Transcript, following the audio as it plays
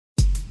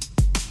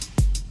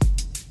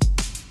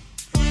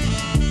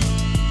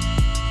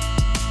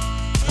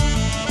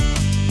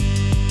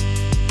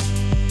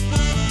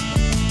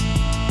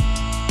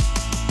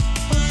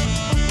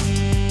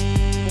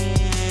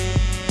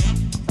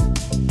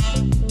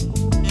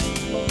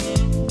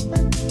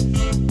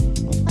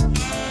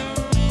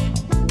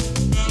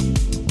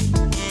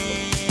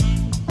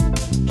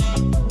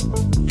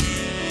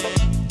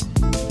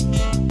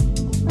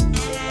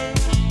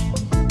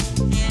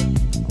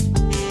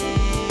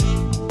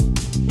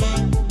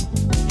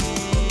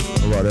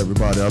right,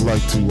 everybody. I'd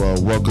like to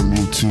welcome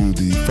you to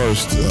the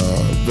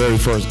very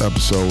first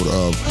episode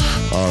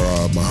of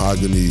our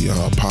Mahogany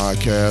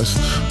podcast.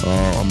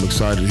 I'm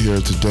excited here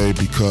today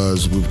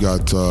because we've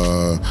got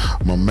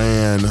my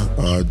man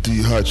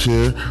D. Hutch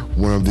here,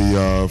 one of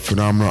the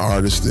phenomenal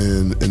artists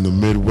in the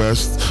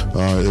Midwest,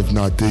 if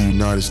not the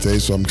United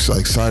States. So I'm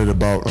excited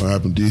about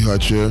having D.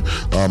 Hutch here.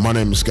 My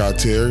name is Scott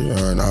Terry,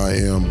 and I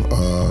am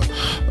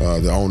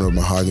the owner of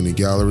Mahogany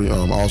Gallery.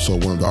 I'm also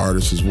one of the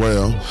artists as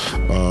well.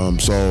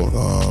 So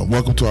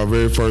welcome to our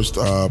very first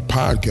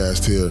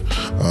podcast here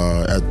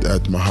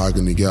at the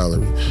Mahogany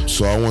Gallery.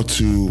 So I want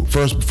to,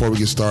 first, before we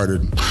get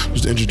started,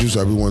 just introduce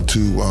everyone to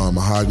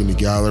Mahogany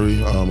Gallery.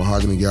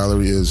 Mahogany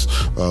Gallery is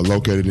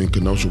located in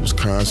Kenosha,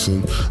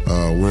 Wisconsin.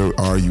 We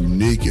are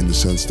unique in the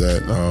sense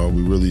that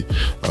we really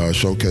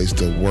showcase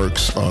the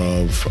works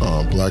of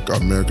Black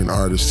American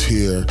artists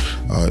here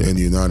in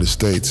the United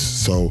States.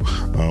 So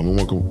I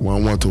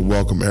want to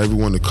welcome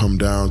everyone to come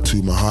down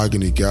to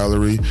Mahogany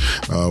Gallery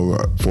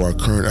for our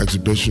current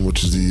exhibition,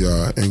 which is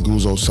the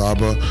Nguzo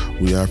Saba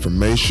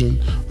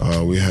Reaffirmation.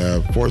 We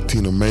have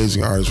 14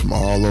 amazing artists from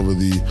all over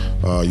the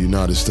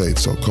United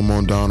States. So come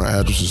on down. Our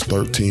address is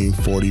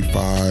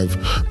 1345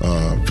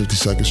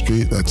 52nd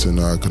Street. That's in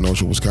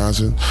Kenosha,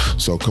 Wisconsin.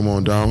 So come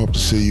on down. Hope to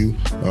see you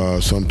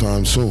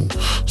sometime soon.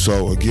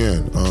 So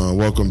again,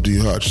 welcome D.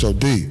 Hutch. So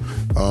D,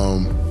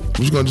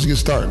 we're just gonna get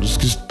started.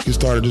 Get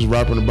started just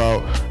rapping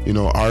about,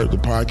 art. The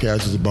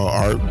podcast is about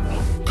art,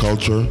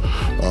 culture,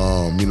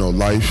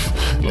 life,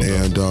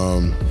 and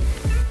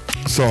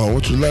so I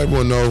want you to let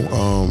everyone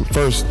know,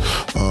 first,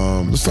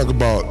 let's talk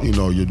about,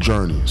 your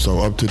journey. So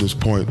up to this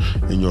point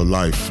in your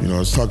life,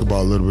 let's talk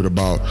about a little bit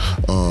about,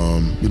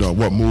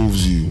 what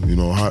moves you,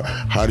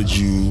 how did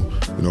you,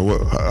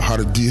 how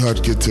did D.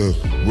 Hutch get to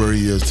where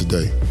he is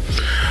today?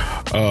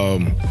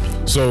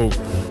 So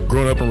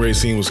growing up in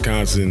Racine,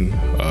 Wisconsin,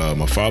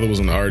 my father was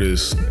an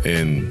artist,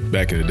 and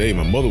back in the day,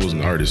 my mother was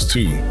an artist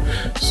too.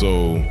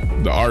 So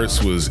the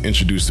arts was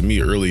introduced to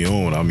me early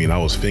on. I mean, I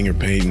was finger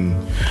painting,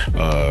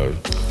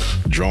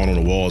 drawing on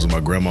the walls of my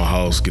grandma's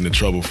house, getting in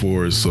trouble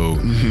for it. So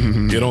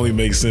it only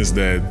makes sense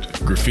that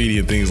graffiti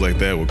and things like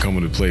that would come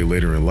into play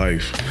later in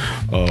life.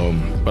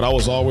 But I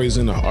was always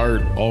into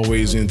art,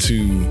 always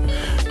into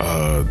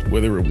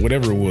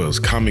whatever it was,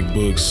 comic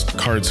books,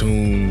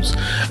 cartoons,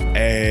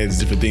 ads,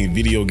 different things,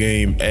 video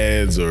game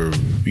ads, or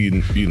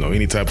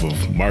any type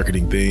of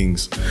marketing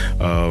things.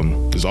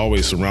 Was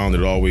always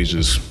surrounded, always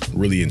just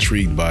really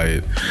intrigued by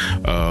it.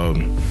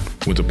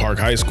 Went to Park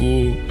High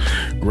School,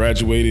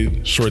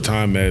 graduated, short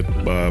time at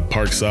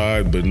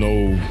Parkside, but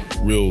no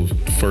real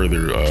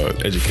further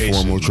education.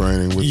 Formal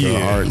training with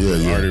art,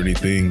 art or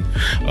anything.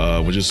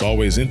 Was just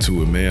always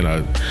into it, man.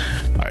 I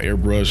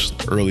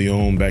airbrushed early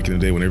on back in the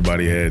day when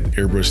everybody had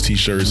airbrush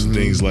t-shirts and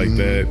things like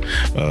that.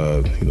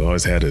 I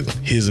always had a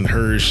his and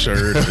hers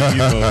shirt,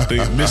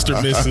 Mr.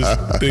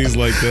 Mrs., things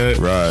like that.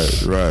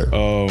 Right.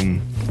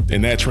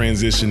 And that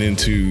transitioned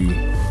into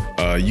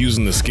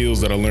using the skills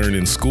that I learned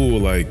in school,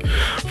 like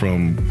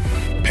from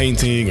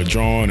painting or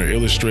drawing or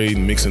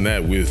illustrating, mixing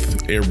that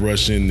with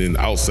airbrushing, and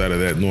outside of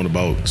that, knowing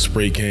about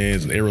spray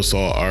cans and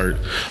aerosol art,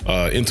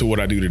 into what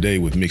I do today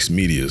with mixed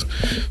medias.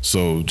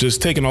 So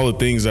just taking all the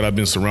things that I've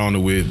been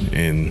surrounded with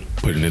and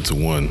putting it into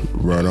one.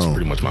 Right. That's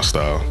pretty much my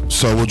style.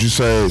 So would you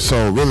say,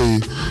 so really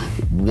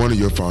one of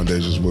your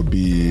foundations would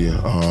be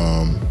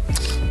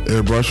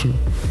airbrushing?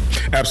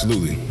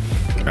 Absolutely.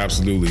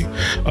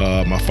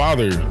 My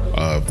father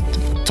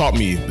taught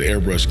me the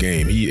airbrush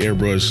game. He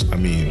airbrushed,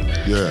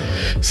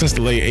 since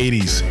the late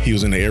 80s, he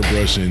was into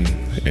airbrushing,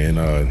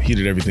 and he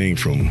did everything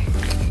from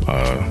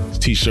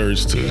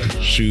t-shirts to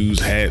shoes,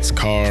 hats,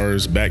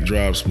 cars,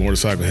 backdrops,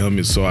 motorcycle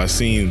helmets. So I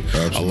seen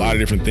a lot of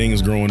different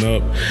things growing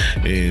up,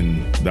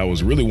 and that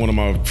was really one of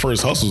my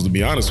first hustles, to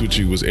be honest with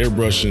you, was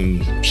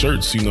airbrushing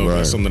shirts.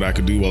 That's something that I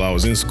could do while I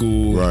was in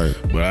school,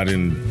 but I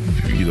didn't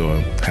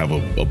have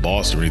a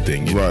boss or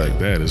anything like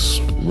that.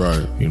 Is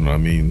right.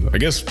 I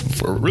guess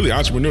for really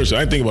entrepreneurship, I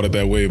didn't think about it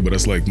that way, but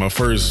it's like my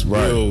first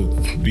real,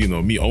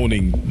 me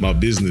owning my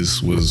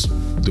business was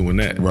doing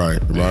that. Right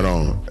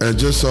on. And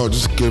just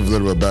give a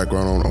little bit of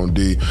background on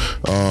D.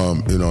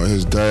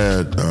 His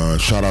dad,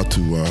 shout out to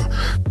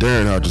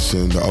Darren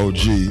Hutchison, the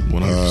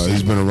OG.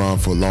 He's been around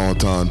for a long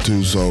time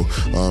too. So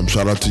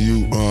shout out to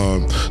you,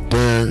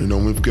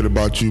 Darren. We forget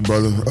about you,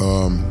 brother.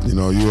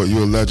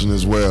 You're a legend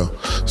as well.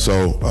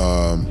 So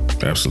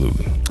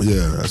absolutely.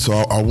 Yeah. So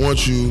I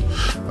want you.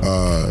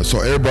 So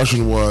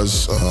airbrushing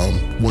was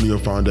one of your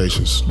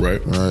foundations,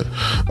 right?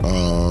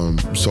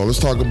 So let's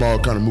talk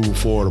about kind of moving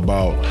forward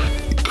about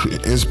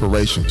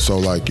inspiration. So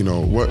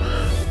what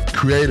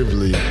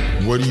creatively,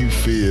 what do you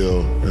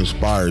feel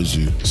inspires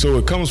you? So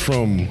it comes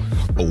from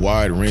a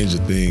wide range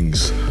of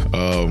things.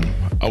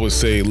 I would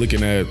say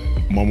looking at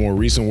my more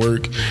recent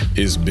work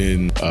has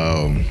been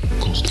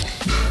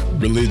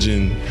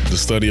religion, the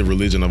study of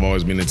religion. I've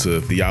always been into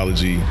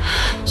theology.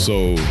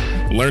 So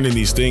learning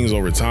these things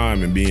over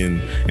time and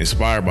being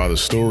inspired by the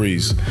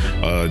stories,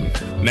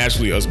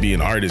 naturally us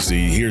being artists,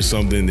 you hear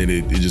something that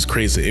it just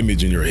creates an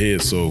image in your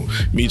head. So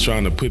me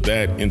trying to put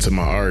that into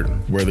my art,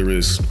 whether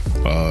it's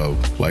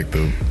like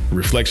the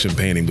reflection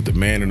painting with the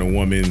man and the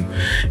woman,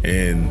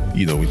 and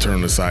we turn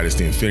on the side, it's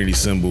the infinity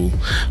symbol.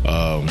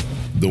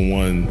 The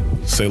one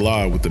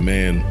Selah with the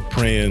man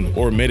praying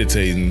or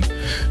meditating,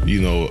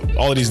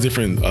 all of these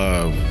different,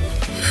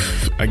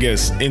 I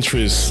guess,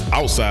 interests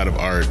outside of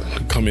art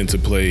come into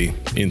play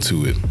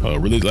into it.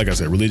 Like I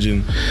said,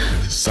 religion,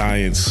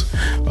 science,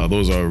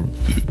 those are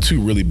two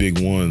really big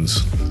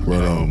ones.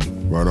 Right on.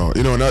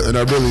 And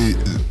that really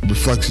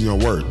reflects in your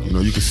work.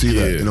 You can see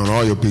that, in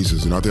all your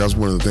pieces. And I think that's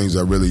one of the things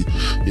that really,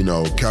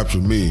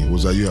 captured me,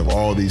 was that you have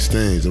all these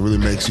things. It really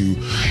makes you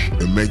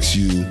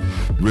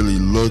really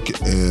look,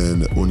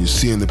 and when you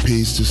see in the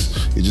piece,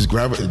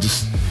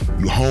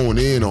 you hone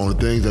in on the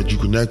things that you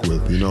connect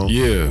with,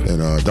 Yeah.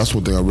 And that's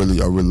one thing I really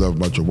love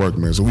about your work,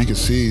 man. So we can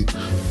see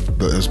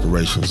the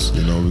inspirations,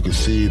 we can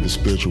see the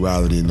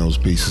spirituality in those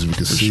pieces. We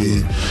can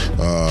see,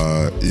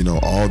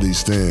 all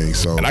these things.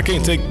 So, and I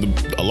can't take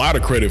a lot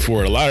of credit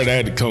for it. A lot of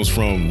that comes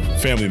from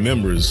family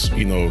members,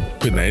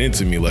 putting that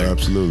into me. Like,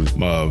 absolutely.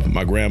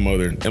 My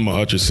grandmother, Emma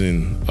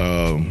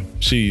Hutcherson,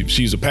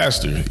 she's a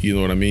pastor, you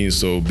know what I mean?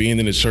 So being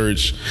in the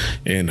church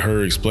and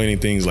her explaining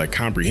things like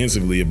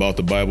comprehensively about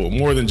the Bible,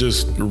 more than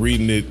just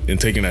reading it and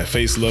taking that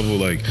face level,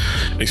 like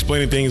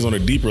explaining things on a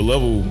deeper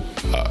level,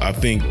 I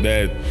think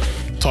that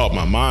taught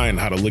my mind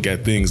how to look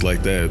at things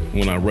like that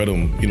when I read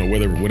them,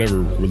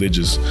 whatever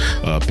religious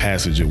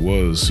passage it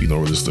was,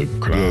 whether it's the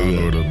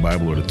Quran or the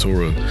Bible or the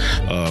Torah.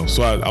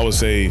 So I would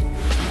say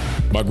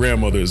my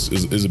grandmother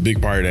is a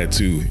big part of that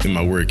too in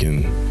my work,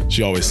 and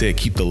she always said,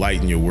 keep the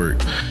light in your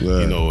work.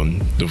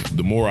 And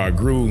the more I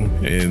grew,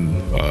 and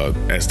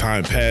as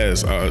time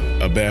passed, I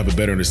have a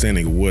better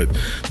understanding of what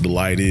the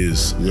light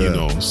is.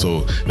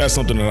 So that's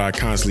something that I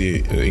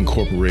constantly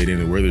incorporate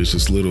in it, whether it's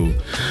just little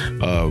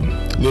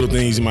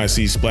things you might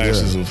see,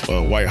 splashes of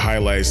white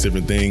highlights,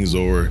 different things,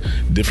 or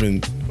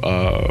different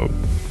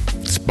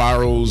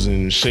spirals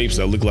and shapes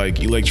that look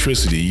like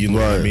electricity, you know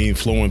what I mean,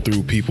 flowing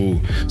through people.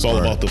 It's all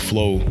about the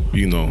flow,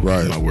 in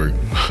my work.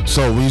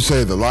 So when you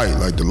say the light,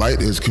 like the light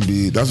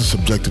that's a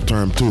subjective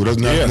term too. It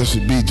doesn't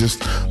necessarily be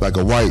just like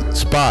a white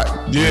spot.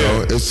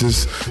 It's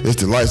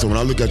the light. So when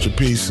I look at your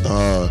piece,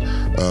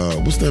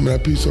 what's the name of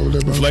that piece over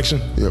there, bro? Reflection.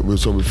 Yeah,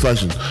 so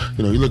reflection.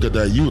 You look at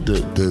that,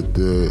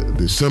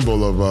 the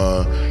symbol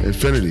of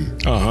infinity.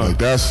 Like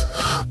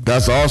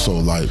that's also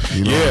light.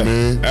 You know what I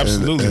mean?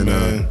 Absolutely,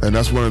 man. And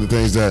that's one of the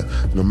things that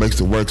makes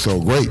the work so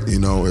great.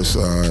 It's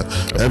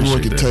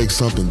everyone can take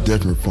something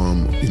different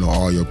from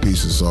all your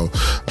pieces. So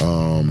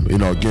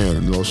again,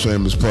 a little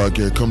shameless plug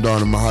here. Come down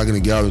to Mahogany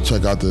Gallery,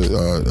 check out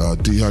the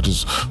D.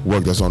 Hutch's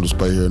work that's on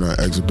display here in our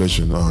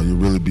exhibition. You'll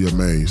really be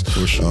amazed.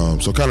 For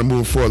sure. So kind of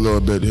moving forward a little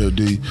bit here,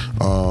 D.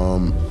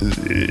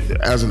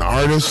 As an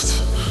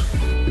artist,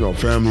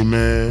 family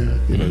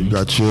man, you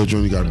got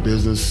children, you got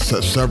business,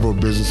 several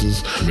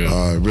businesses,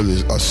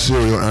 really a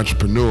serial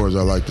entrepreneur, as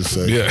I like to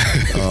say.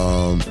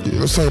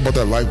 Let's talk about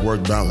that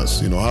life-work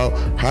balance.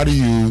 How do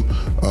you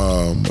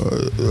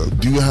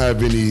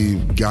have any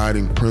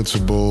guiding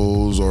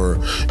principles or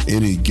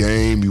any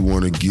game you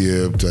want to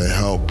give to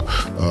help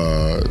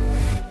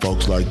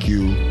folks like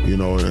you,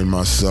 and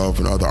myself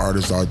and other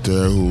artists out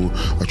there who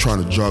are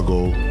trying to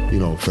juggle,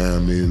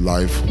 family,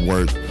 life,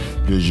 work,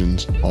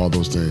 visions, all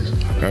those things?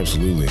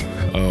 Absolutely.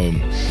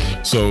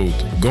 So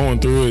going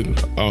through it,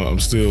 I'm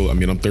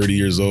 30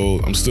 years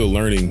old. I'm still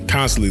learning,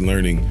 constantly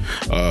learning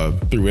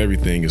through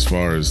everything as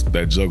far as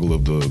that juggle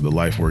of the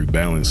life-work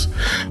balance.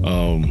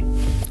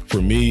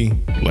 For me,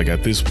 like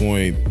at this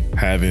point,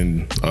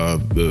 having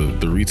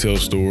the retail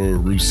store,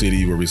 Root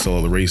City, where we sell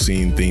all the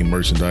racing themed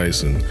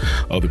merchandise and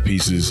other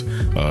pieces,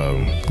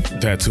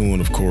 tattooing,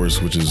 of course,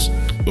 which is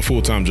a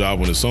full-time job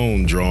on its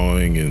own,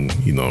 drawing and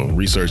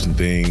researching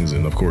things,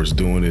 and of course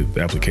doing it,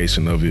 the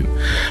application of it,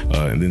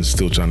 and then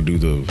still trying to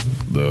do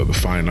the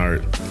fine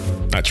art.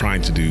 Not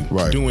trying to do,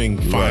 doing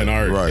fine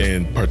art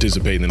and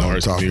participating in the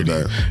arts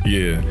community.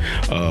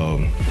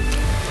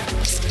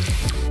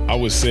 I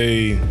would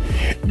say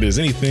if there's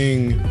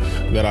anything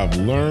that I've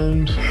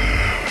learned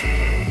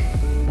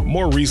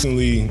more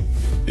recently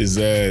is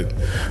that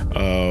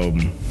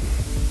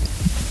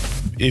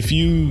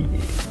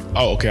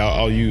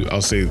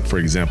I'll say for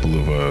example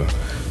of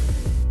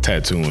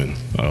tattooing.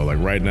 Like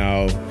right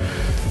now,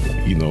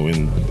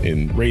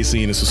 in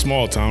Racine, it's a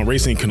small town.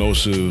 Racine,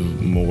 Kenosha,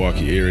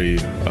 Milwaukee area.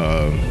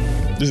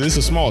 It's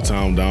a small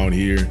town down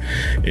here,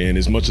 and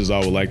as much as I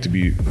would like to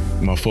be,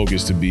 my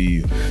focus to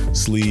be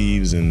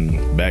sleeves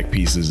and back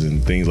pieces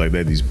and things like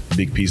that, these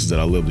big pieces that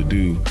I love to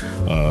do,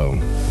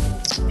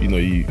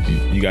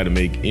 you got to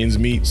make ends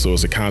meet. So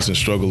it's a constant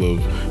struggle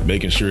of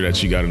making sure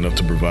that you got enough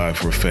to provide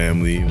for a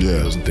family and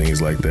bills and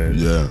things like that.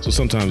 Yeah. So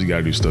sometimes you got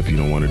to do stuff you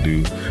don't want to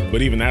do.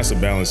 But even that's a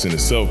balance in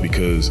itself,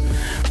 because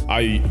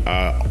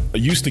I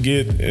used to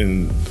get,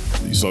 and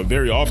so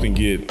very often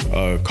get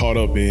caught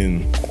up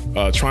in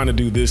trying to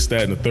do this,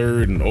 that, and the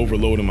third, and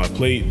overloading my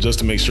plate just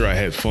to make sure I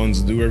had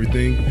funds to do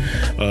everything.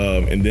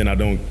 And then I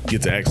don't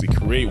get to actually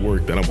create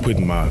work that I'm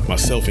putting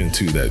myself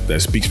into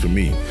that speaks for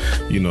me,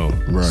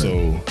 Right.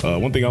 So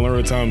one thing I learned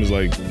over time is,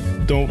 like,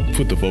 don't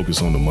put the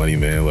focus on the money,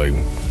 man. Like,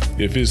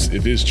 if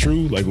it's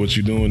true, like what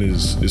you're doing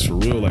is for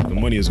real, like the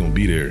money is gonna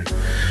be there,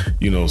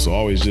 So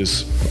always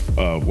just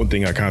one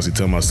thing I constantly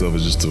tell myself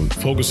is just to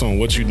focus on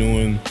what you're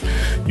doing.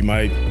 You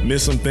might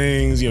miss some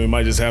things, you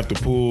might just have to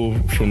pull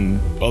from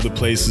other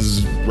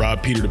places,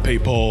 rob Peter to pay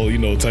Paul,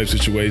 type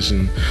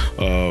situation.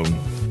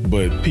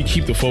 But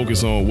keep the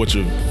focus on what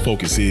your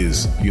focus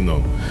is,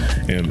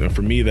 And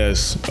for me,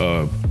 that's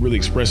really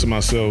expressing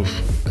myself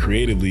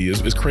creatively,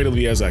 as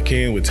creatively as I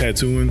can with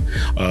tattooing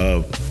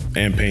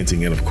and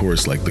painting, and of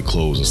course, like the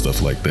clothes and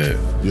stuff like that.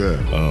 Yeah,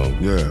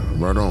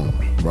 right on.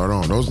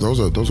 Those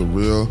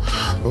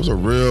are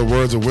real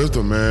words of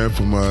wisdom, man.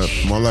 From I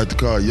like to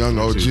call a young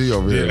OG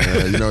over here,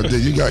 man.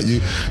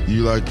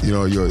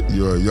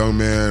 You're a young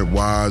man,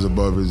 wise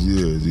above his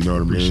years. You know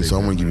what I mean? So I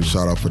want to give you a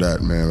shout out for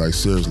that, man. Like,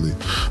 seriously,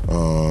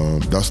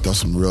 that's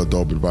some real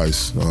dope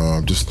advice.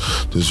 Just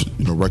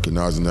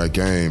recognizing that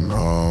game.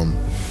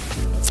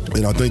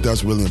 And I think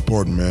that's really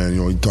important, man.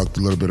 You talked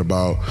a little bit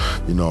about,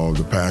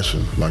 the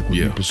passion. Like, when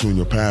you're pursuing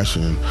your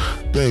passion,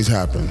 things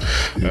happen.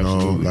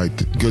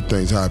 Like good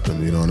things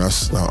happen. And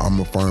I'm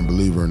a firm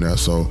believer in that.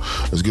 So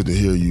it's good to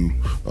hear you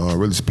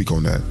really speak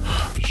on that.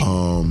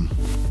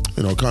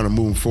 Kind of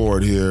moving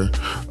forward here,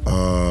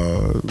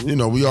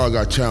 we all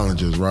got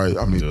challenges, right?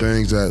 I mean,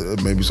 things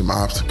that maybe some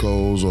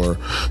obstacles or,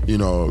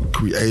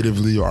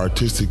 creatively or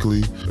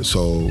artistically.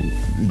 So,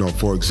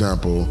 for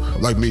example,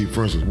 like me,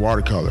 for instance,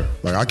 watercolor.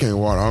 Like, I can't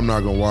I'm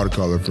not going to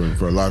watercolor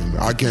for a life of me.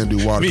 I can't do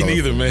watercolor. Me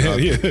neither, man. I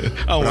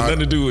don't want nothing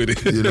to do with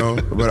it.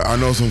 But I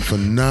know some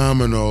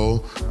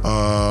phenomenal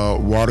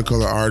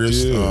watercolor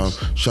artists. Yes.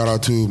 Shout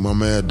out to my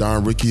man,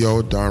 Don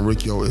Riccio. Don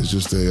Riccio is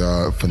just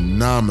a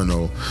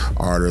phenomenal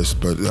artist,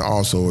 but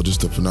also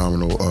just a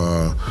phenomenal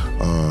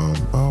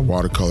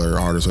watercolor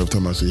artist. Every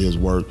time I see his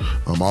work.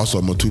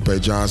 Also Motupe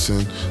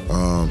Johnson.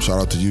 Shout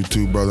out to you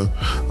too, brother.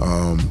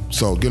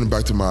 So getting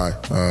back to my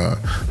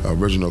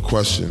original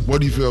question,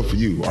 what do you feel for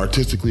you,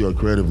 artistically or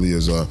creatively,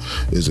 is a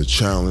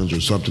challenge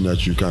or something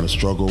that you kind of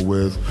struggle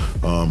with,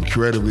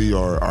 creatively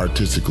or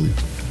artistically?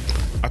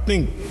 I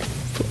think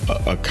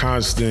a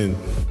constant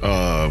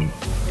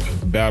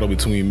battle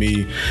between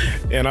me,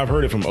 and I've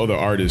heard it from other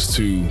artists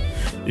too,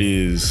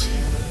 is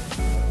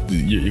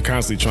you're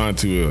constantly trying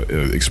to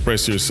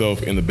express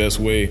yourself in the best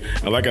way.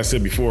 And like I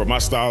said before, my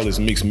style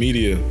is mixed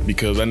media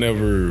because I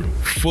never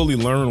fully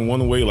learned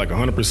one way, like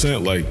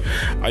 100%. Like,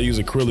 I use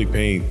acrylic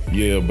paint,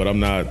 but I'm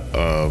not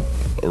a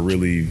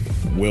really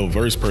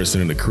well-versed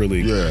person in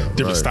acrylic,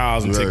 different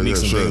styles and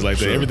techniques and things like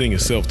that. Everything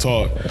is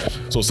self-taught.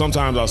 So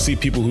sometimes I'll see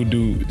people who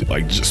do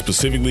like just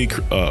specifically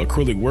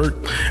acrylic work,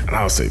 and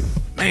I'll say,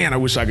 man, I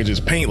wish I could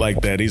just paint like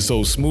that. It's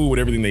so smooth with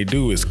everything they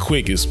do. It's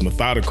quick, it's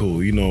methodical.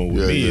 With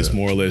me, it's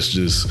more or less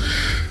just,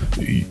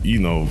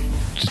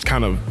 just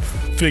kind of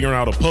figuring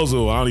out a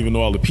puzzle. I don't even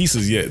know all the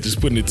pieces yet. Just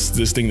putting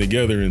this thing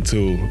together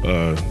until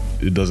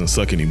it doesn't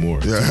suck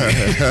anymore. For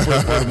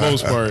the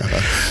most part.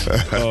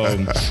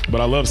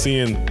 But I love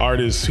seeing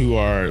artists who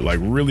are like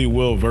really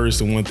well versed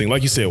in one thing.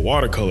 Like you said,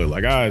 watercolor.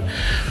 Like I've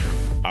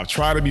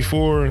tried it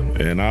before,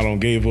 and I don't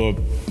gave up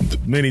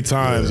many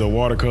times. A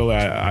watercolor,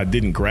 I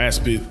didn't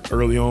grasp it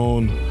early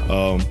on,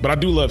 but I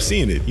do love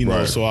seeing it,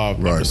 so I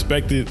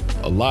respect it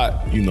a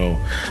lot,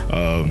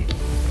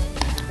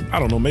 I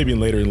don't know, maybe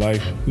later in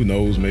life, who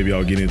knows, maybe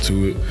I'll get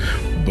into it.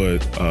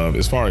 But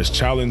as far as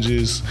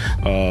challenges,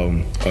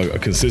 a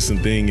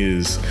consistent thing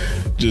is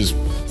just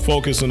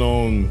focusing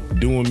on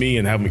doing me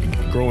and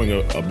growing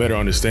a better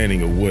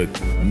understanding of what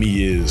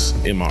me is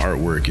in my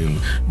artwork, and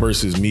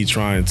versus me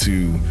trying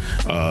to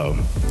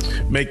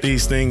make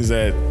these things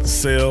that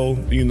sell,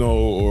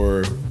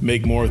 or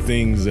make more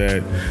things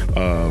that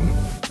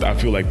I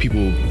feel like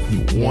people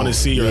want to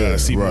see or that I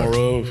see more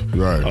of.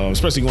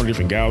 Especially going to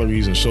different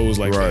galleries and shows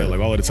like that. Like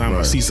all of the time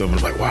I see something,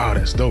 I'm like, wow,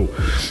 that's dope.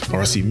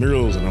 Or I see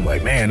murals and I'm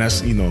like, man,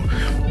 that's,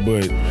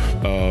 but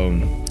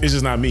it's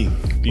just not me,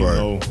 you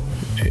know.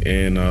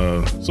 And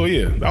so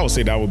I would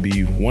say that would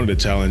be one of the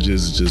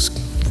challenges, just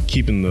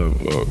keeping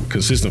the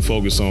consistent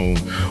focus on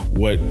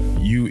what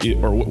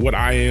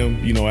I am,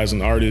 as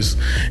an artist,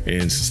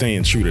 and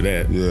staying true to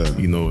that.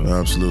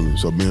 Absolutely.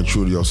 So being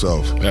true to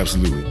yourself.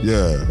 Absolutely.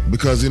 Yeah,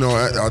 because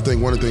I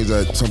think one of the things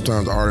that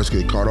sometimes artists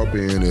get caught up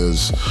in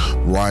is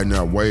riding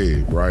that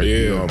wave, right?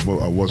 Of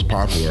what's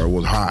popular or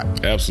what's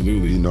hot.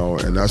 Absolutely.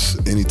 And that's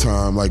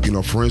anytime, like,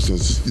 for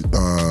instance,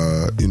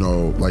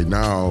 like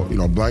now,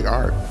 black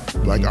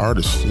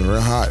artists, they're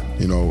hot,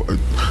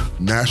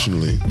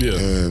 nationally.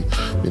 And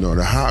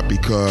the hot lot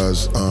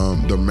because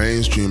the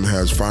mainstream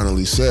has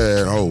finally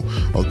said, "Oh,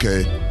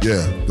 okay,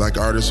 yeah, black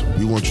artists,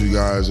 we want you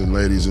guys and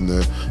ladies in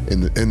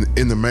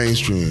the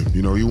mainstream.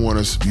 You know, we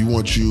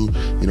want you,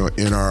 you know,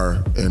 in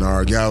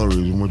our galleries.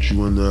 We want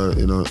you in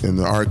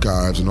the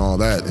archives and all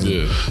that."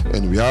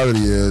 And the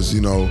reality is,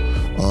 you know,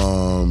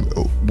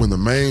 when the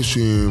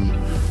mainstream,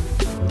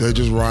 they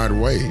just ride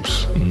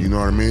waves, you know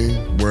what I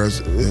mean? Whereas,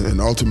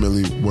 and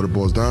ultimately what it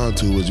boils down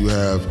to is you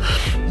have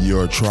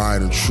your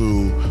tried and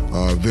true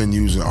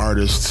venues and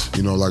artists,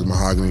 you know, like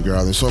Mahogany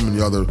Gallery and so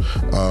many other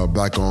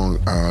black-owned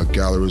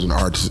galleries and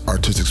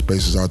artistic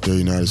spaces out there in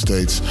the United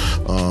States.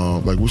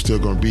 Like, we're still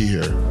gonna be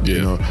here,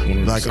 you know?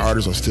 100%. Black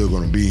artists are still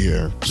gonna be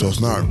here. So it's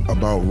not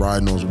about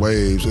riding those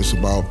waves, it's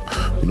about,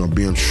 you know,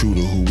 being true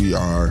to who we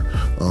are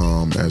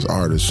as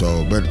artists.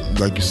 So, but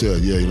like you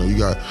said, yeah, you know, you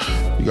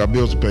got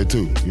bills to pay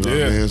too, you know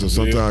what I mean? So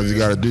sometimes you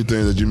got to do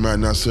things that you might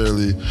not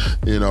necessarily,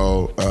 you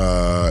know,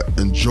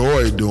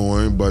 enjoy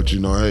doing, but you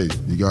know, hey,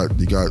 you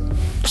got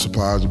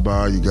supplies to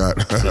buy, you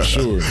got for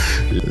sure,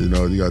 you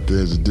know, you got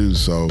things to do.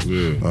 So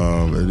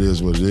it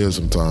is what it is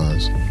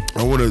sometimes.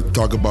 I want to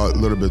talk about a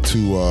little bit too.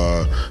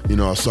 You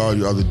know, I saw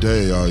you the other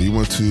day. You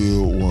went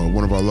to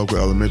one of our local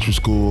elementary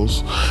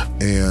schools,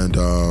 and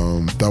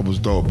that was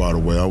dope. By the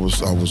way, I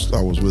was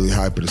really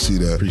happy to see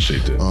that.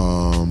 Appreciate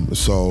that.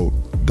 So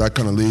that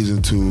kind of leads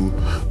into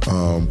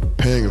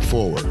paying it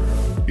forward.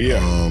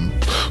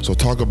 So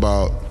talk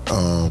about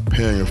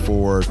paying it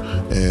forward,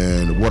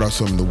 and what are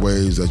some of the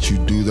ways that you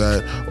do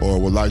that or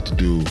would like to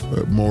do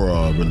more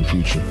of in the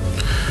future?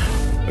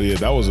 Yeah,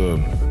 that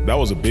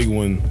was a big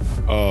one.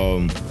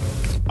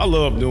 I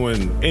love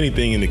doing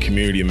anything in the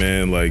community,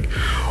 man. Like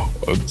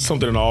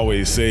something I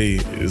always say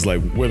is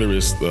like, whether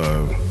it's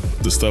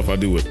the stuff I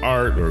do with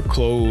art or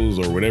clothes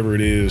or whatever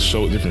it is,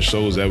 different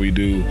shows that we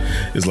do,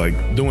 is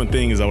like doing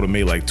things I would have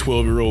made like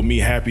 12-year-old me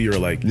happy, or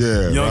like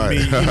young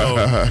me, you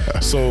know.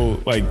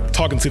 So like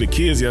talking to the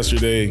kids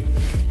yesterday,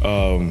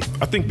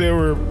 I think they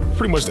were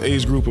pretty much the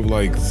age group of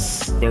like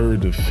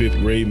 3rd to 5th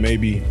grade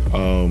maybe.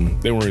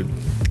 They were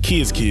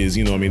kids,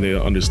 you know what I mean? They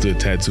understood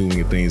tattooing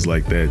and things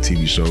like that,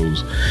 TV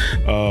shows.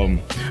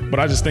 But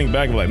I just think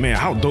back, like, man,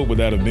 how dope would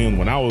that have been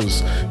when I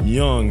was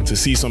young to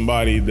see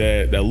somebody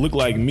that looked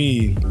like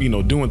me, you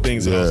know, doing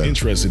things that I was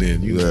interested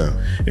in, you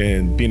know,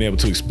 and being able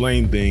to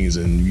explain things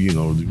and, you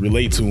know,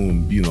 relate to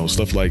them, you know,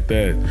 stuff like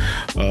that.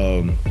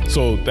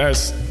 So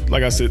that's,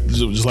 like I said,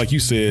 just like you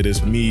said,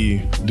 it's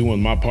me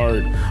doing my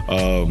part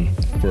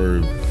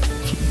for,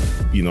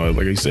 you know,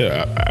 like I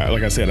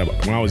said,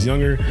 when I was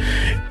younger,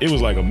 it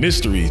was like a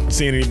mystery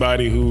seeing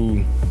anybody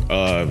who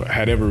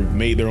had ever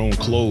made their own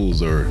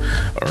clothes,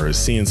 or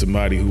seeing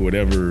somebody who would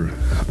ever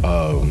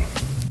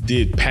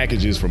did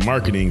packages for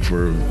marketing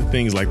for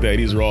things like that.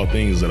 These are all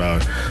things that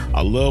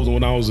I loved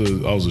when I was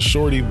a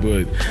shorty,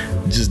 but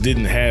just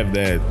didn't have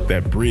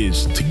that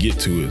bridge to get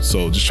to it.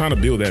 So just trying to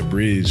build that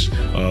bridge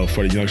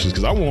for the youngsters,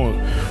 because I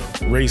want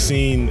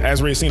Racine,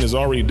 as Racine is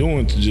already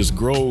doing, to just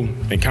grow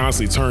and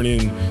constantly turn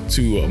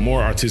into a more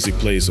artistic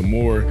place, a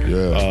more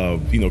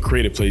you know,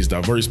 creative place,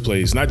 diverse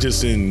place, not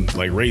just in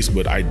like race,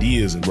 but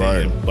ideas and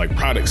like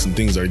products and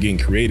things that are getting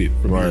created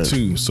from here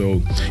too.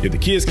 So if the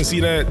kids can see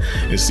that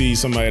and see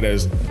somebody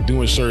that's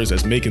doing shirts,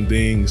 that's making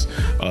things,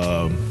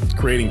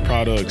 creating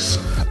products,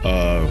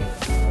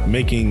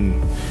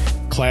 making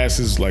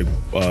classes, like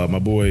my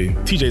boy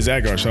TJ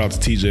Zagar, shout out to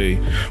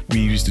TJ.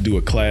 We used to do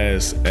a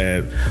class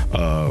at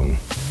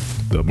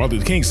the Martin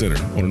Luther King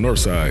Center on the north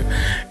side,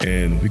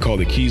 and we called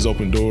it Keys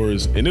Open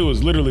Doors, and it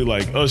was literally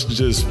like us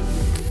just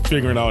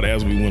figuring out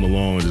as we went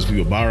along. Just we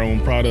would buy our own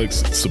products,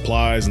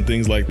 supplies, and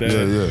things like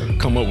that.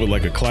 Come up with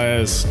like a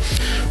class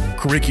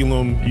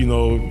curriculum, you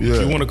know,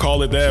 if you want to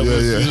call it that.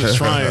 We're just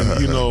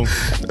trying, you know.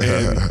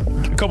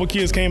 And a couple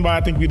kids came by.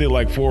 I think we did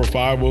like 4 or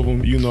 5 of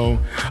them, you know.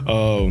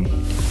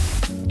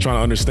 Trying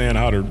to understand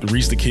how to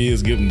reach the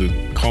kids, get them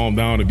to calm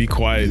down and be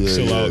quiet,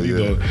 chill out, you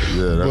know.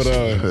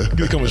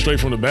 But coming straight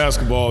from the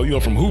basketball, you know,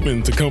 from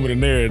hooping to coming in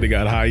there, they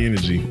got high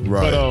energy.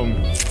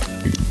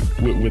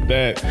 But with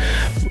that,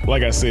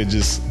 like I said,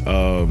 just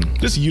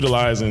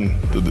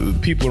utilizing the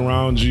people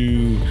around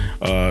you,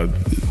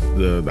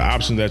 the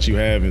options that you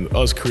have, and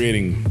us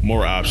creating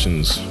more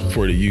options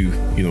for the youth,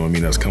 you know what I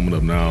mean, that's coming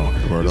up now.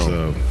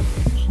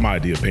 My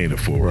idea of paying it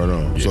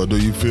forward. So do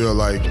you feel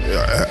like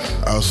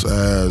us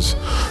as,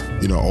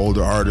 you know,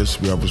 older artists,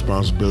 we have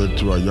responsibility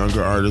to our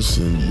younger artists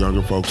and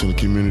younger folks in the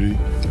community?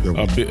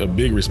 A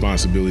big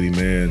responsibility,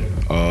 man.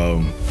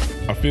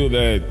 I feel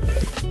that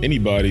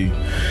anybody,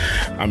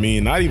 I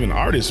mean, not even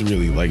artists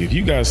really, like if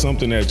you got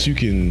something that you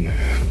can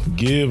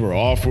give or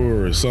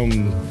offer, or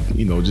some,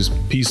 you know, just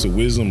piece of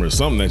wisdom or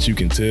something that you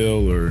can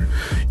tell, or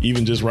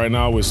even just right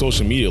now with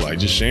social media, like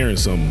just sharing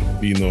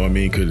something, you know what I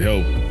mean, could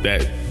help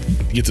that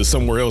get to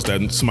somewhere else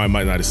that somebody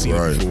might not have seen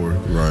it before.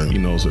 Right. You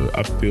know, so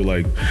I feel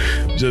like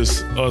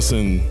just us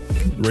and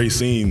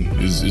Racine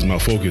is my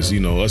focus. You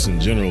know, us in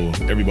general,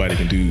 everybody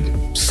can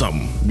do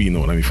something. You know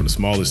what I mean? From the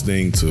smallest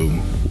thing to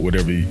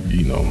whatever,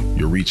 you know,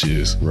 your reach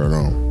is. Right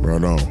on.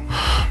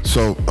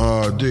 So,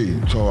 D,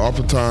 so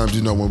oftentimes,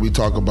 you know, when we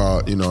talk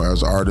about, you know,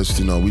 as artists,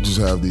 you know, we just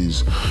have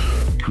these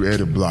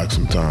creative blocks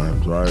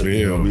sometimes, right? Yeah.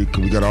 You know,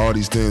 we got all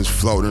these things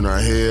floating in our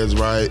heads,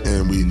 right?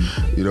 And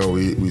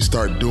we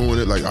start doing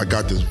it. Like, I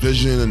got this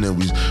vision, and then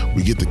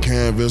we get the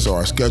canvas or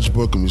our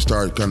sketchbook, and we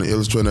start kind of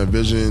illustrating that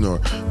vision,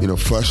 or, you know,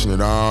 fleshing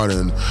it out,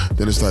 and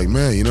then it's like,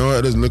 man, you know,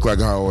 it doesn't look like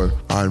how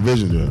I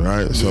envisioned it,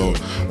 right? So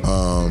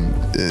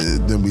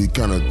then we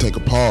kind of take a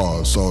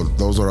pause. So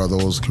those are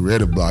those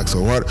creative blocks.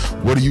 So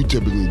what do you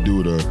typically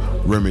do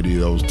to remedy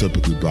those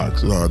typically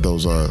blocks?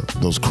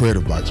 Those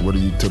creative blocks. What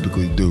do you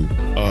typically do?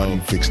 How do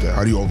you fix that?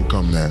 How do you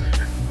overcome that?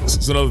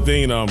 It's another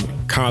thing. I'm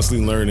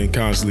constantly learning,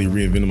 constantly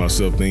reinventing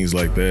myself, things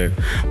like that.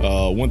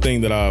 One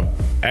thing that I've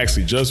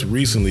actually just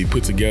recently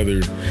put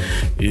together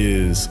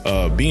is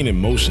being in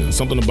motion.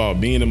 Something about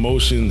being in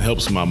motion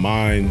helps my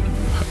mind,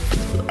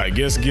 I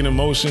guess, get in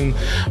motion.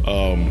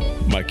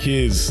 My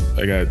kids,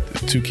 I got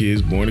 2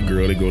 kids, boy and a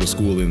girl. They go to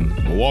school in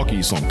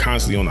Milwaukee, so I'm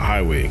constantly on the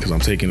highway because I'm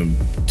taking them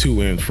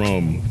to and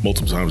from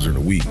multiple times during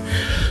the week.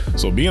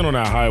 So being on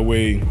that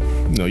highway,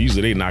 you know,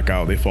 usually they knock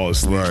out, they fall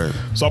asleep. Right.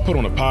 So I put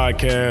on a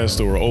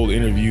podcast or an old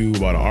interview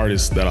about an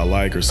artist that I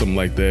like or something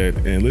like that,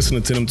 and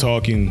listening to them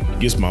talking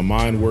gets my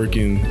mind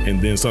working.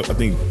 And then I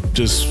think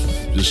just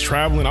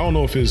traveling, I don't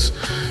know if it's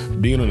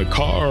being in a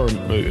car, or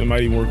it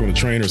might even work on a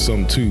train or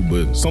something too,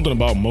 but something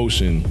about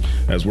motion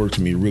has worked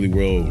for me really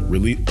well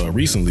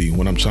recently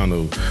when I'm trying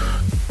to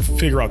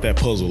figure out that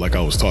puzzle like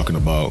I was talking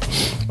about.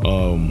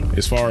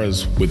 As far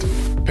as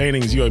with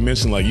paintings, you had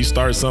mentioned, like, you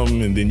start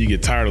something and then you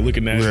get tired of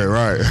looking at it. Yeah,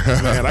 right.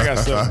 Man, I got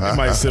stuff, it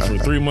might sit for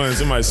 3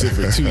 months, it might sit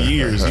for 2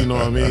 years, you know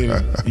what I mean?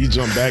 You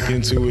jump back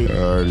into it. I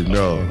already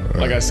know.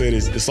 Like I said,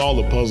 it's all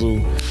a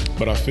puzzle,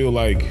 but I feel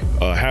like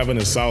having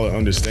a solid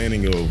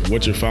understanding of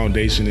what your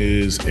foundation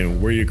is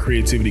and where your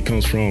creativity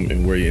comes from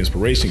and where your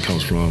inspiration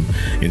comes from,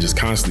 and just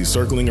constantly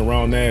circling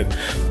around that,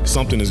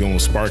 something is going to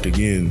spark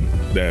again.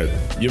 That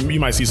you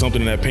might see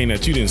something in that paint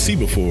that you didn't see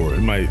before.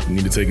 It might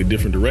need to take a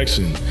different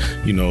direction.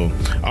 You know,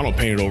 I don't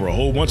paint it over a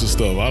whole bunch of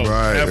stuff. I don't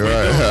halfway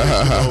done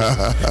it, you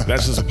know?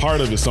 That's just a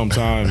part of it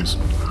sometimes.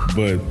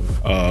 But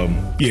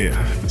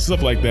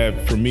stuff like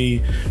that for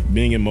me,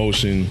 being in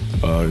motion,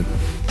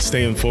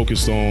 staying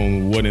focused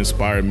on what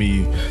inspired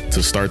me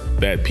to start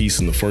that piece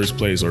in the first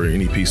place, or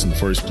any piece in the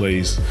first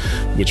place,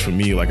 which for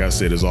me, like I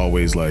said, is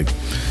always like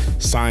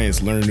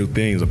science, learn new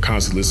things. I'm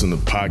constantly listening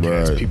to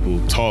podcasts, right. People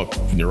talk,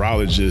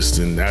 neurologists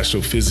and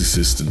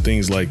astrophysicists and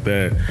things like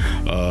that.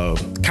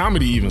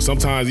 Comedy even,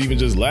 sometimes even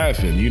just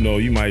laughing. You know,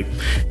 you might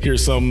hear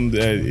something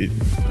that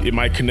it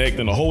might connect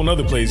in a whole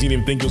nother place you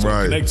didn't think it was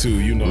going to connect to,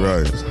 you know.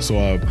 Right. So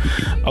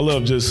I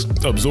love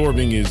just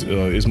absorbing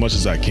as much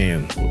as I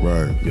can.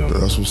 Right. You know.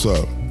 That's what's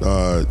up.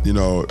 I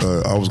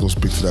was gonna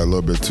speak to that a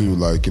little bit too.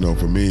 Like, you know,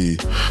 for me,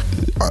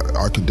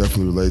 I can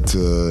definitely relate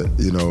to,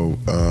 you know,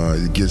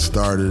 you get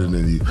started and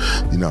then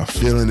you're not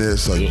feeling it,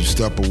 so you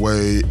step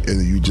away and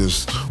then you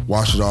just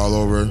wash it all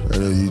over, and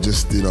then you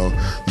just, you know,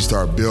 you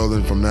start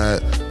building from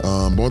that.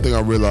 But one thing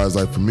I realized,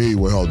 like, for me,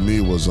 what helped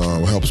me was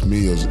what helps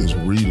me is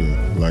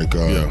reading. Like,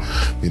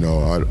 you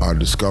know, I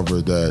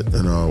discovered that,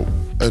 you know,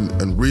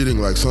 and reading,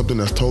 like, something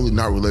that's totally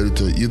not related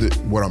to either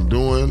what I'm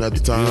doing at the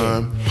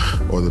time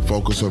or the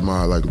focus of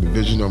my, like, the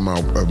vision of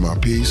my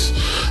piece,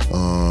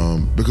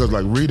 because,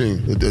 like,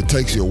 reading it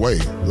takes you away.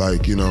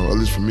 Like, you know, at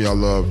least for me, I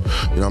love,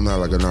 you know, I'm not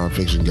like a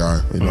nonfiction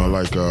guy. You know,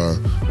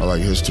 I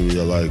like history.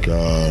 I like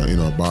you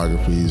know,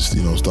 biographies.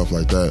 You know, stuff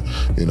like that.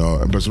 You know,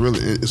 but it's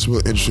really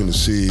interesting to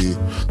see,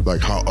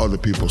 like, how other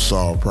people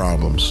solve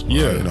problems.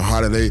 Yeah. Right? You know,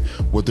 how do they,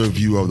 what their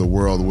view of the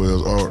world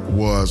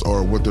was,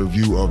 or what their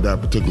view of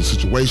that particular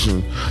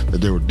situation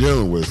that they were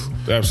dealing with.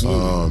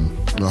 Absolutely.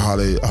 You know, how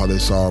they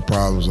solve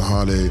problems and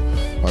how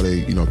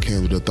they you know,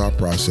 came to their thought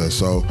process.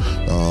 So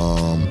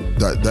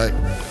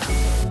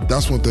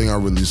that's one thing I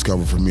really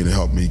discovered for me to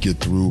help me get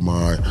through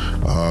my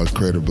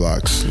creative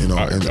blocks. You know,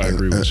 I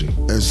agree with you.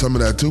 And some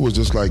of that too was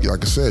just like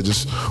I said,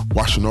 just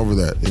washing over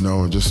that, you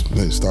know, and just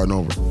starting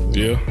over.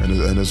 Yeah.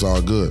 And it's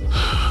all good.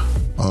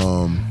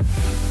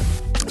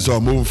 So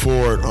moving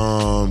forward,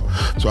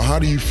 so how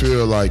do you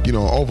feel, like, you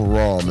know,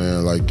 overall,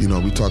 man, like, you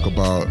know, we talk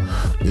about,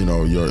 you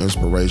know, your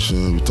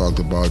inspiration, we talked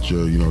about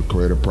your, you know,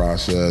 creative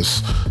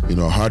process, you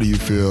know, how do you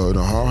feel, you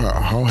know,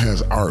 how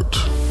has art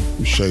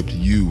shaped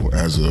you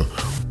as a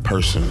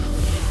person?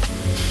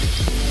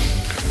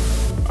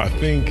 I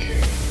think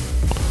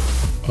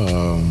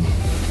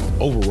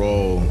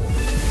overall,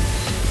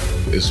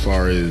 as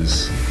far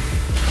as,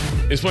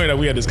 it's funny that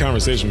we had this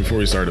conversation before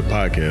we started the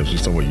podcast. We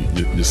was talking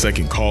about your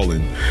second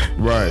calling.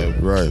 Right.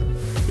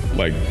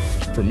 Like,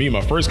 for me,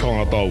 my first calling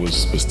I thought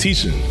was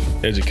teaching,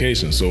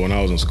 education. So when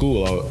I was in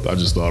school, I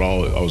just thought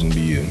I was gonna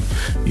be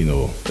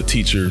a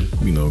teacher,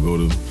 go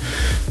to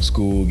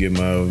school, get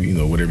my,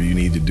 whatever you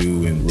need to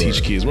do and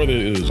teach kids, whether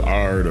it was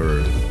art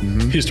or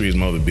history is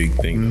my other big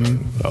thing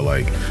that I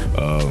like.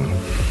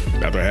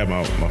 After I had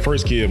my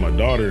first kid, my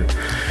daughter,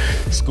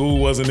 school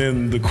wasn't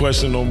in the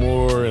question no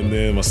more, and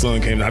then my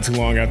son came not too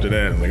long after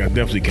that. Like, I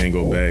definitely can't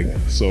go back.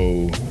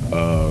 So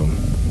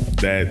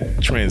that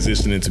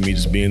transitioned into me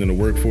just being in the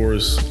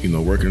workforce,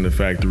 working in the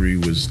factory,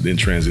 was then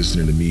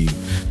transitioning to me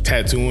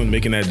tattooing,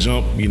 making that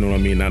jump, you know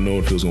what I mean, not knowing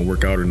if it was gonna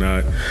work out or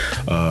not.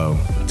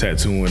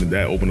 Tattooing,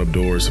 that opened up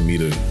doors for me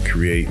to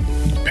create,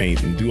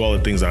 paint, and do all the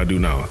things I do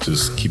now,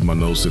 just keep my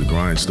nose to the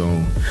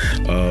grindstone.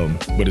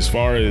 But as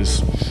far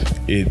as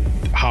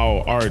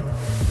how art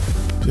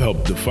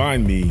helped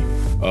define me,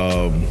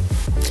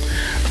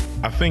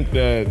 I think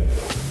that,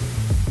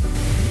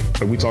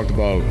 like we talked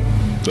about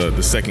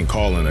the second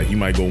calling, that you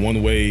might go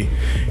one way,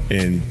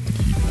 and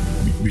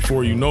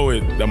before you know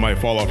it, that might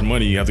fall off the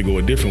money. You have to go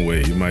a different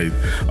way.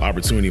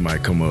 Opportunity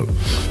might come up.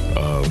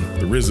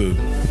 The RZA,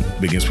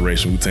 big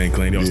inspiration, Wu-Tang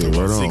Clan. They always talk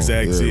about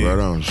zigzag. Right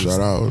on. Shout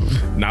out.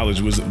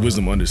 Knowledge,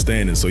 wisdom,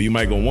 understanding. So you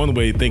might go one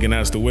way thinking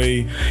that's the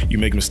way. You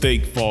make a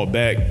mistake, fall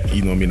back.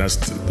 That's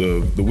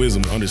the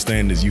wisdom,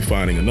 understanding is you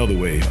finding another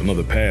way,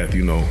 another path.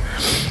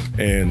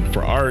 And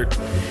for art,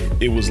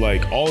 it was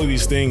like all of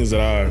these things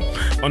that I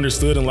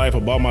understood in life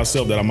about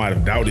myself that I might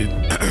have doubted.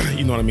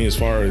 You know what I mean? As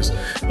far as,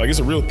 like, it's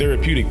a real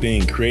therapeutic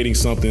thing, creating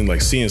something,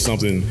 like seeing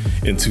something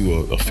into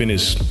a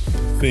finished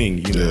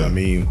thing, you know what I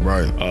mean?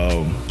 Right.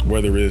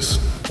 Whether it's,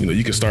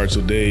 you can start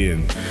your day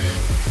and,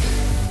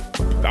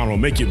 I don't know,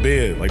 make your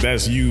bed. Like,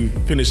 that's you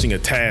finishing a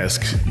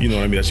task, you know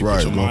what I mean? That you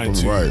put your mind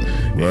to.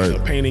 Right. A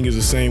painting is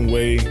the same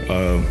way.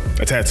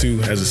 A tattoo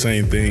has the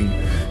same thing,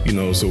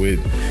 so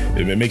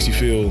it makes you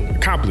feel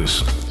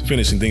accomplished,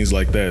 finishing things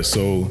like that.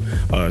 So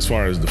as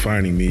far as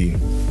defining me,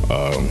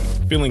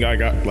 feeling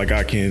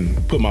I can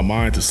put my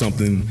mind to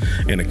something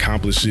and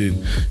accomplish it,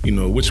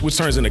 which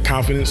turns into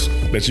confidence,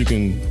 that you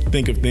can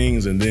think of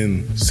things and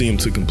then see them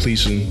to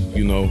completion,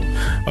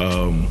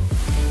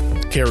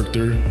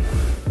 character,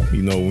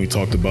 when we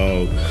talked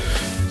about,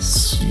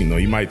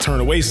 you might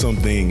turn away some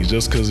things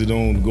just because it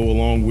don't go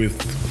along with,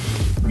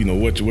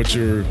 what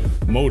your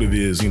motive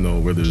is,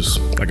 whether it's,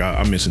 like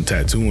I mentioned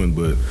tattooing,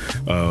 but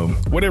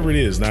whatever it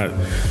is,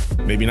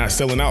 maybe not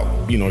selling out,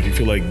 if you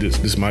feel like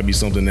this might be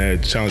something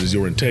that challenges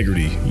your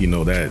integrity,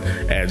 that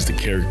adds to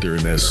character,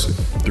 and that's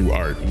through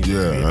art.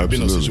 Yeah, I've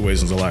been in those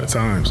situations a lot of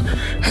times.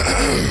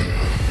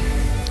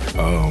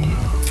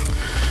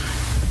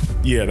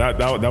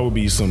 That would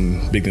be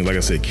some big things. Like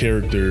I said,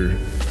 character,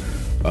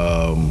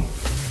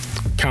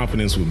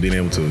 confidence with being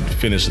able to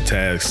finish a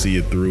task, see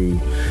it through.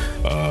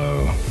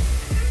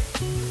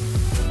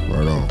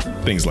 Right on.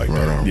 Things like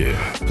that.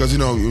 Yeah. Because,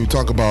 you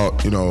talk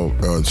about, so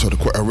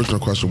the original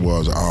question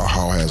was,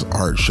 how has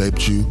art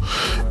shaped you?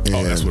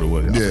 And, that's what it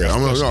was. But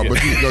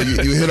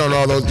you hit on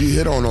all those. You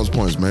hit on those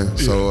points, man. Yeah.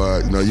 So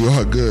you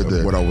are good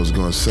there. What I was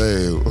going to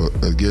say,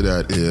 get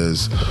at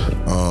is,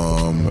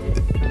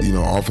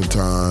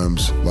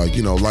 oftentimes, like,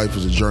 life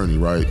is a journey,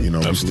 right? We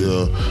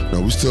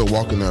still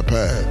walking that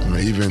path.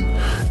 Even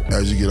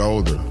as you get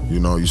older,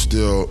 you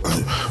still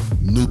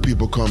new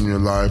people come in your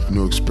life,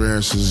 new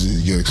experiences.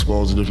 You get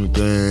exposed to different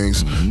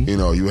things.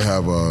 You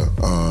have a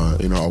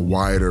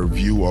wider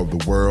view of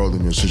the world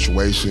and your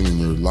situation and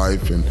your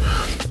life and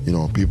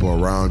people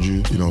around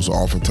you. So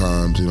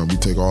oftentimes, we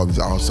take all these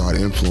outside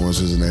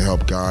influences and they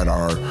help guide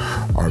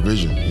our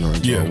vision,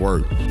 into our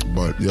work.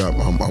 But yeah,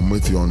 I'm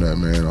with you on that,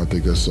 man. I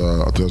think that's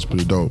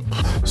pretty dope.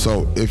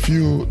 So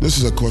this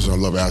is a question I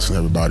love asking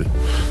everybody.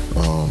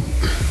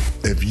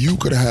 If you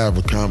could have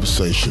a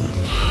conversation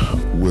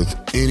with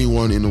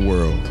anyone in the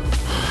world,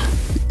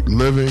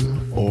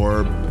 living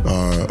or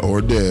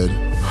dead,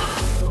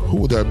 who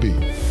would that be?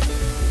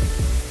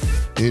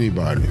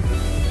 Anybody.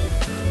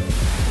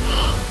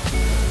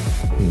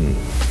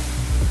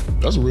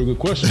 That's a real good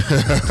question.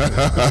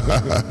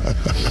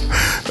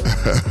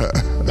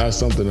 That's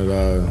something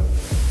that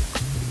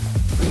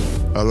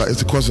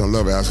it's a question I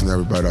love asking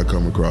everybody I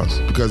come across,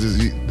 because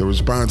the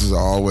responses are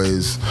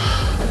always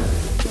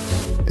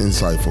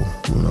insightful,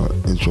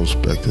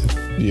 introspective.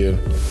 Yeah.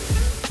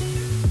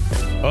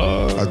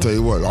 I'll tell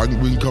you what,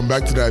 we can come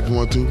back to that if you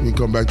want to. We can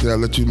come back to that,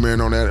 let you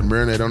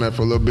marinate on that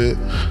for a little bit.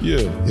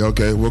 Yeah.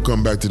 Okay, we'll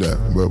come back to that.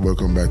 We'll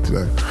come back to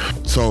that.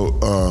 So,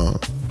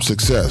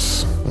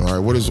 success. All right,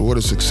 what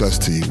is success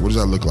to you? What does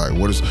that look like?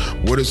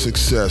 What is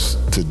success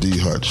to D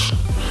Hutch?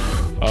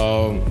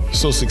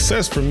 So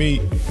success for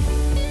me.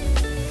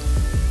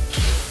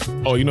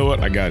 Oh, you know what?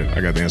 I got it. I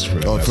got the answer for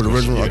that. Oh, for the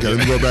original? Okay, let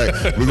me go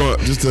back. We're going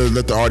just to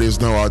let the audience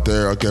know out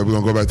there. Okay, we're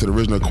going to go back to the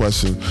original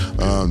question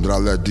that I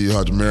let D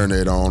Hutch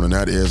marinate on, and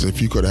that is,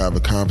 if you could have a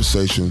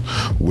conversation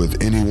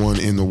with anyone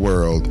in the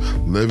world,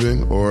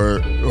 living or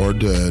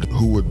dead,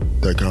 who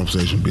would that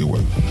conversation be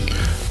with?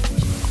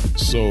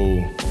 So,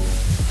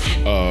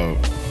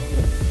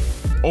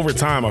 over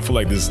time, I feel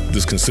like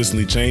this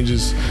consistently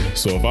changes.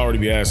 So if I were to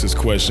be asked this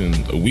question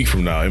a week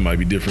from now, it might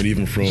be different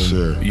even from,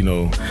 you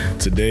know,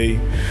 today.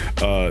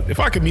 If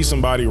I could meet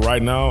somebody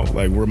right now,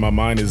 like where my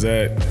mind is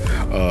at,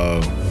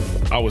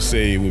 I would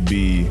say it would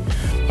be,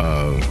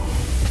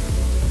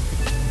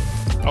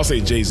 I'll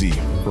say Jay-Z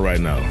for right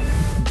now.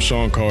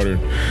 Sean Carter.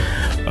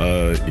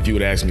 If you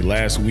would ask me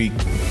last week,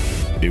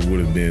 it would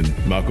have been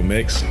Malcolm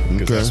X,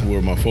 because that's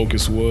where my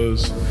focus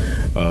was.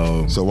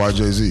 So why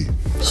Jay-Z?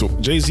 So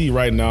Jay-Z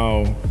right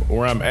now,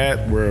 where I'm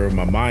at, where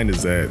my mind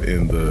is at,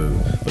 and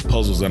the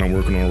puzzles that I'm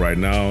working on right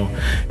now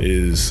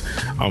is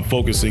I'm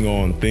focusing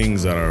on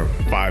things that are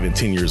 5 and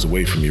 10 years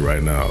away from me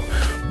right now.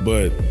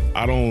 But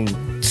I don't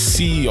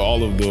see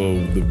all of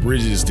the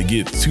bridges to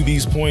get to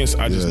these points.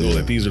 I just know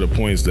that these are the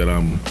points that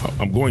I'm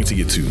going to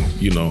get to,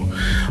 you know.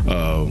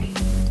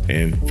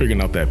 And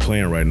figuring out that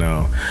plan right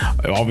now.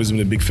 I've always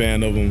been a big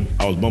fan of him.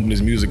 I was bumping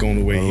his music on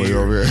the way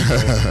here.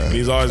 And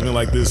he's always been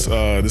like this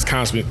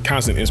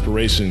constant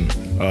inspiration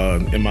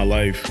in my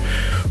life,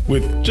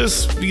 with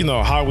just, you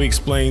know, how we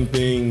explain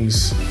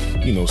things,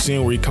 you know,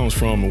 seeing where he comes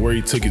from and where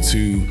he took it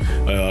to,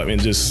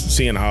 and just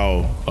seeing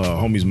how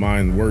homie's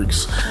mind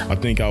works. I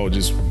think I would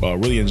just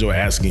really enjoy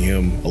asking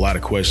him a lot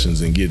of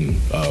questions and getting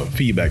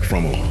feedback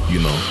from him,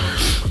 you know.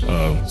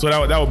 So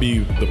that would be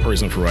the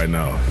person for right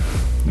now.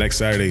 Next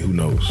Saturday, who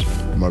knows?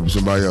 Might be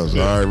somebody else.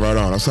 Yeah. All right, right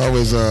on. That's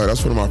always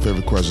that's one of my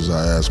favorite questions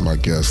I ask my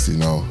guests, you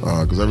know,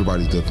 because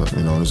everybody's different,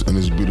 you know, and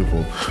it's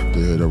beautiful to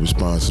hear their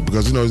responses,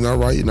 because, you know, it's not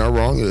right, you're not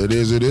wrong. It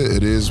is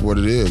what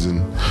it is,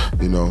 and,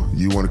 you know,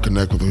 you want to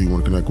connect with who you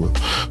want to connect with.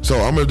 So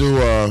I'm gonna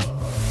do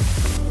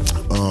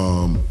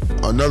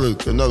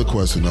another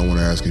question I want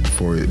to ask you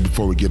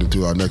before we get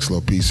into our next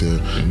little piece here,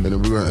 and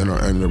then we're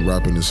gonna end up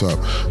wrapping this up.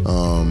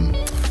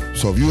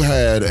 So if you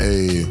had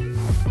a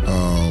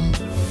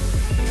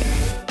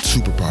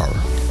superpower,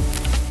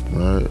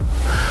 right?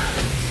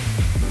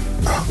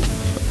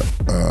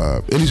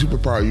 Any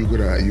superpower you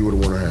would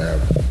want to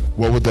have,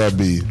 what would that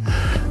be,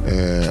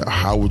 and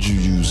how would you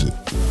use it?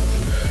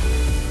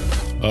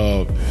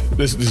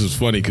 This is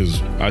funny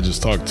because I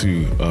just talked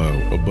to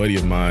a buddy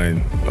of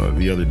mine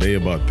the other day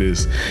about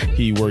this.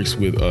 He works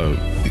with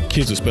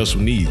kids with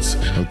special needs,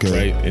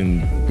 right?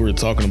 And we were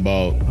talking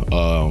about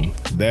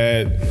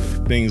that,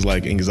 things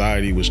like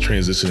anxiety was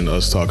transitioning to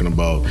us talking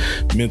about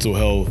mental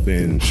health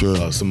and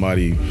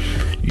somebody,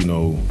 you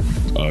know,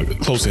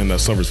 close to him that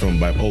suffers from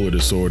bipolar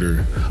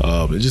disorder,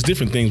 and just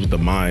different things with the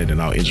mind and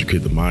how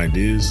intricate the mind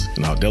is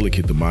and how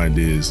delicate the mind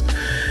is.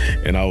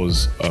 And I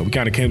was, we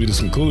kind of came to this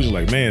conclusion,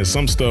 like, man,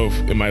 some stuff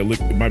it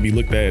might be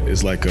looked at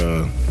as like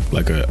a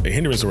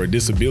hindrance or a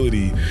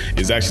disability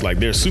is actually like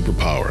their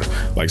superpower.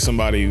 Like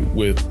somebody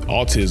with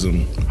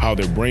autism, how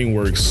their brain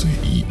works,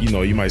 you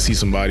know, you might see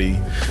somebody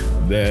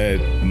that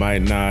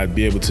might not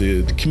be able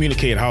to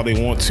communicate how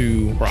they want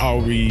to, or how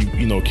we,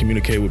 you know,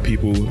 communicate with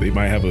people. They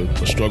might have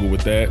a struggle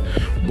with that,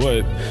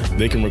 but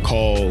they can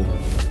recall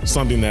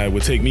something that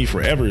would take me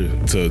forever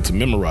to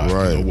memorize,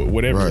 you know,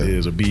 whatever it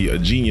is, or be a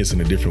genius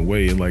in a different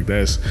way. And like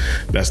that's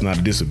not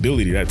a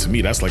disability. That, to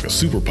me, that's like a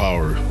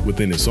superpower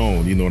within its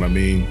own. You know what I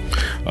mean?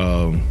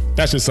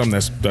 That's just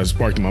something that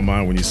sparked in my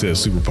mind when you said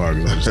superpower,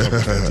 because I was talking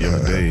about that the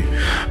other day.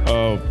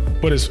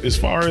 But as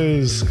far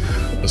as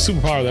a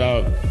superpower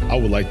that I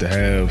would like to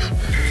have,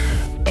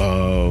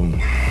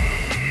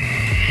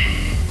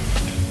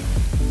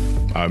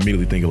 I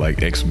immediately think of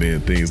like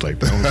X-Men, things like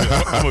that.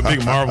 I'm a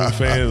big Marvel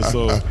fan,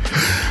 so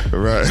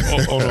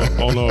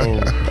on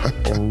a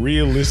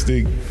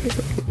realistic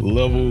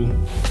level,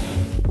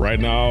 right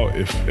now,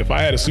 if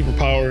I had a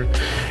superpower,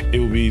 it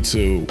would be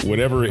to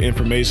whatever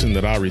information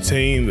that I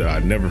retain that I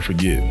never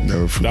forget.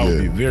 That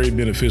would be very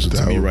beneficial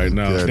to me right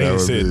now. They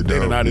said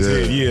they not his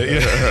head.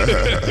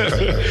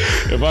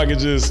 If I could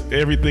just,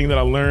 everything that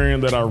I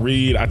learn, that I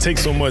read, I take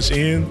so much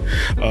in.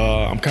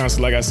 I'm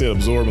constantly, like I said,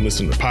 absorbing,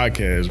 listening to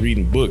podcasts,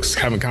 reading books,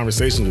 having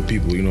conversations with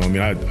people. You know what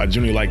I mean? I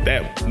generally like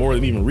that more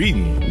than even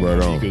reading.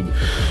 Right on.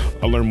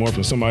 I learn more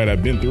from somebody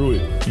that's been through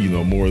it, you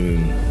know, more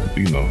than,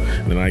 you know,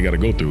 than I got to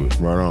go through it.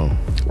 Right on.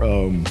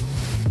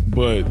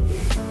 But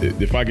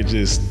if I could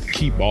just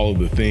keep all of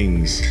the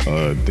things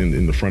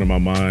in the front of my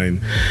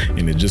mind,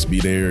 and it just be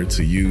there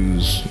to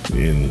use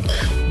in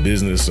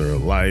business or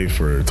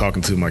life or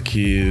talking to my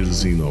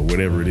kids, you know,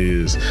 whatever it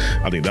is,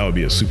 I think that would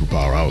be a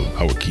superpower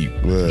I would keep.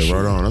 Yeah,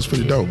 right on. That's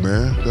pretty dope,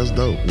 man. That's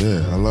dope.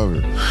 Yeah, I love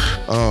it.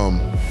 All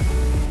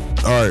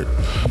right.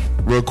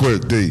 Real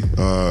quick, D,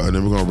 and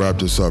then we're gonna wrap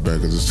this up, man,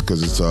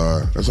 because it's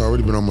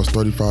already been almost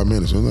 35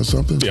 minutes. Isn't that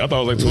something? Yeah, I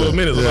thought it was like 12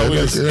 minutes.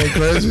 It ain't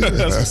crazy.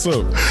 That's what's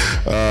up.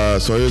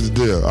 So here's the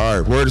deal. All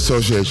right, word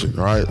association.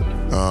 All right.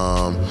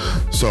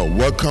 So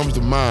what comes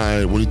to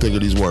mind when you think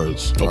of these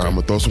words? Okay. All right, I'm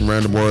gonna throw some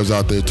random words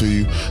out there to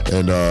you,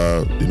 and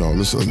you know,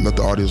 let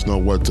the audience know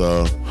what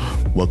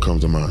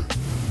comes to mind.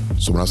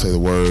 So when I say the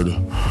word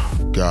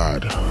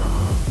God,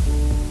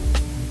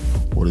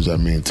 what does that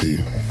mean to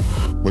you?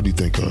 What do you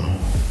think of?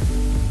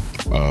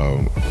 A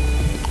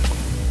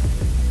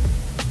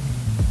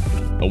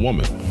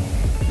woman.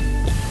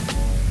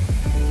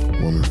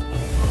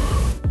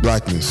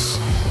 Blackness.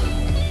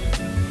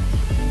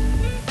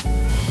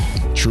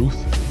 Truth.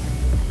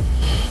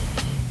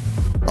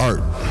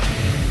 Art.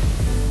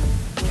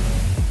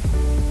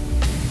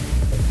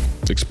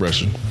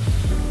 Expression.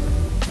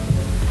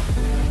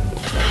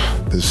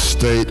 The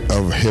state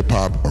of hip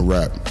hop or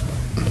rap.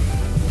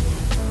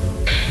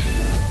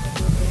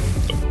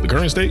 The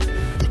current state?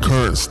 The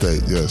current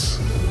state, yes.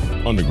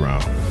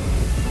 Underground.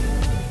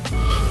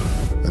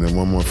 And then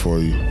one more for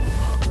you.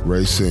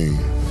 Racine.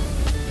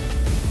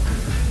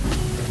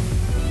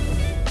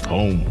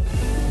 Home.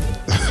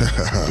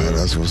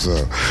 That's what's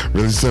up.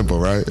 Really simple,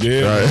 right?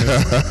 Yeah. Right.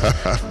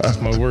 That's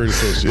my word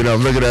association. You know,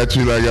 I'm looking at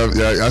you like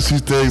I see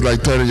things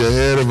like turning your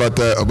head about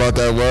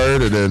that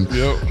word, and then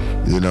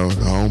you know,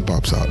 the home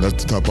pops out.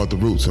 Let's talk about the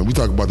roots, and we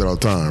talk about that all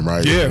the time,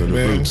 right? Yeah, the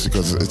man. Roots,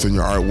 because it's in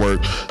your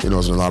artwork. You know,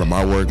 it's in a lot of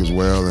my work as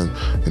well, and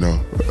you know,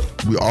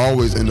 we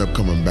always end up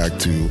coming back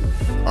to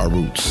our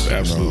roots.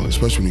 Absolutely. You know,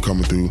 especially when you're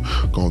coming through,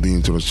 going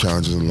into those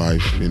challenges in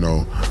life. You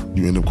know,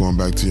 you end up going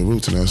back to your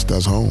roots, and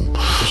that's home.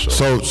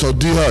 Sure. So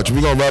D Hutch,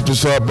 we're gonna wrap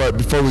this up, but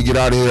before we get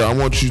out of here, I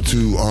want you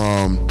to,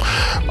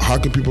 how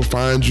can people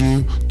find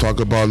you? Talk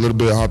about a little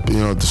bit how, you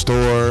know, the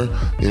store.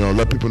 You know,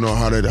 let people know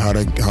how they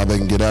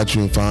can get at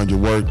you and find your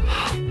work,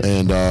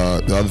 and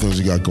the other things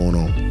you got going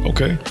on.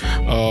 Okay.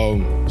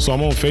 So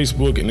I'm on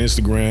Facebook and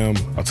Instagram.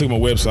 I took my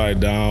website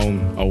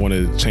down. I want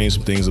to change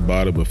some things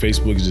about it, but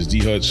Facebook is just D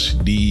Hutch,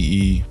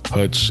 D-E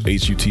Hutch,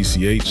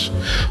 Hutch.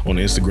 On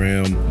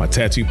Instagram, my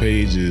tattoo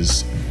page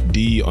is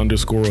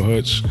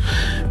D_Hutch,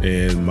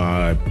 and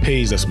my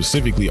page that's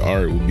specifically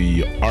art will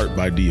be Art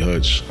by D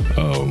Hutch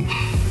on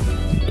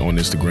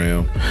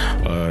Instagram.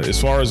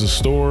 As far as the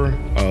store,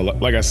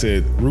 like I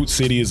said, Root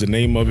City is the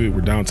name of it.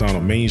 We're downtown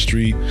on Main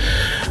Street,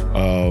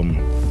 right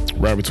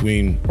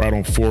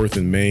on 4th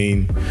and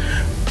Main.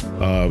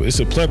 It's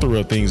a plethora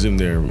of things in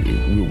there.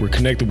 We're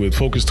connected with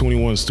Focus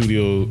 21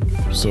 Studio,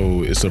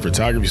 so it's a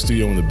photography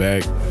studio in the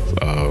back,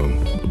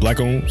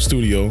 Black-owned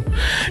studio,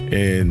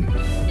 and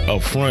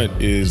up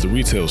front is the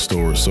retail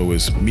store. So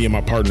it's me and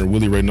my partner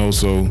Willie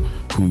Reynoso,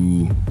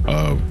 who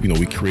you know,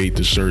 we create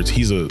the shirts.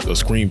 He's a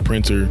screen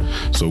printer,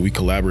 so we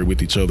collaborate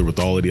with each other with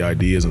all of the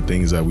ideas and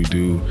things that we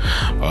do.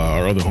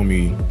 Our other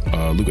homie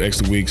Luke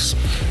Exterweeks,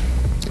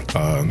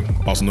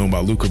 also known by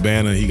Luke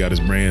Cabana, he got his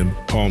brand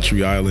Palm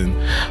Tree Island,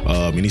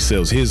 and he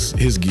sells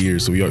his gear,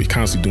 so he's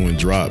constantly doing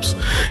drops,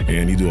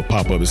 and he do a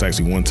pop-up. It's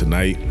actually one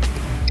tonight.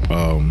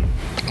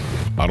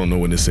 I don't know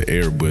when this will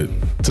air, but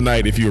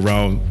tonight, if you're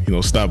around, you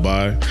know, stop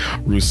by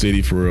Root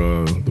City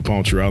for the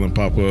Palm Tree Island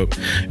pop-up.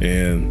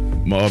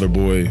 And my other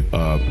boy,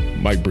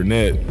 Mike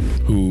Burnett,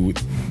 who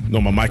know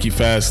my Mikey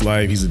Fast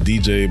Life, he's a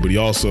DJ, but he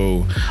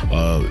also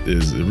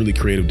is a really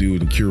creative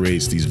dude and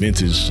curates these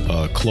vintage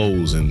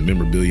clothes and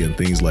memorabilia and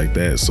things like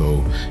that.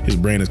 So his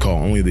brand is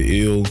called Only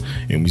the Ill,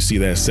 and we see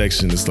that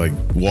section, it's like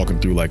walking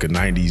through like a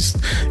 90s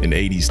and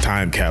 80s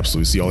time capsule.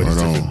 We see all these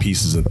different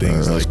pieces and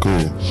things like cool.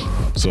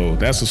 that. So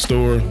that's the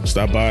store.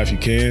 Stop by if you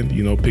can,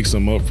 you know, pick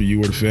some up for you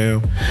or the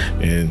fam.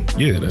 And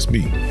yeah, that's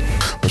me.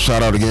 A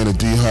shout out again to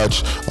D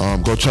Hutch.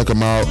 Go check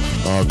him out.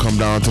 Come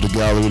down to the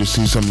gallery to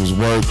see some of his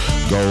work.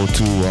 Go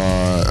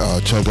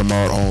to check him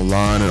out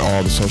online and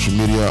all the social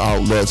media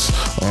outlets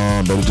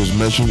that he just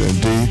mentioned.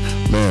 And D,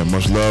 man,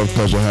 much love.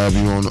 Pleasure to have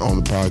you on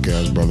the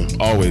podcast, brother.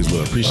 Always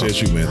love.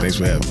 Appreciate you, man. Thanks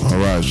for having me. All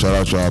right. Shout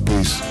out, y'all.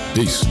 Peace.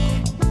 Peace.